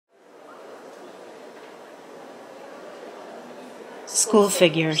School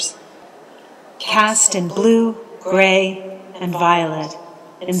figures, cast in blue, gray, and violet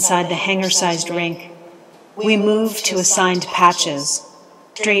inside the hanger-sized rink. We move to assigned patches,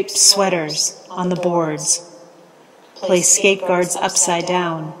 drape sweaters on the boards, place skate guards upside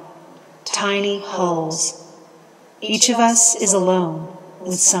down, tiny hulls. Each of us is alone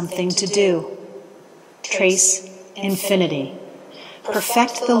with something to do. Trace infinity.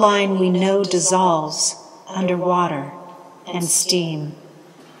 Perfect the line we know dissolves under water and steam.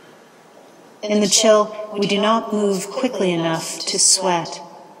 In the chill, we do not move quickly enough to sweat.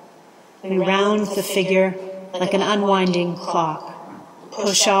 We round the figure like an unwinding clock,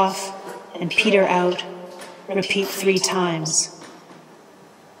 push off and peter out, repeat 3 times.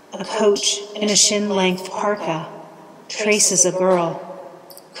 A coach in a shin-length parka traces a girl,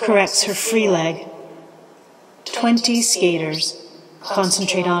 corrects her free leg. 20 skaters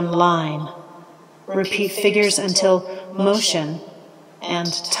concentrate on line, repeat figures until motion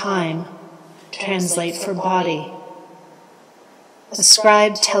and time translate for body. The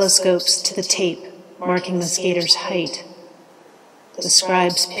scribe telescopes to the tape marking the skater's height. The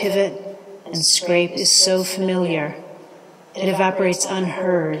scribe's pivot and scrape is so familiar, it evaporates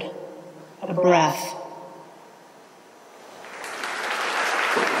unheard, a breath.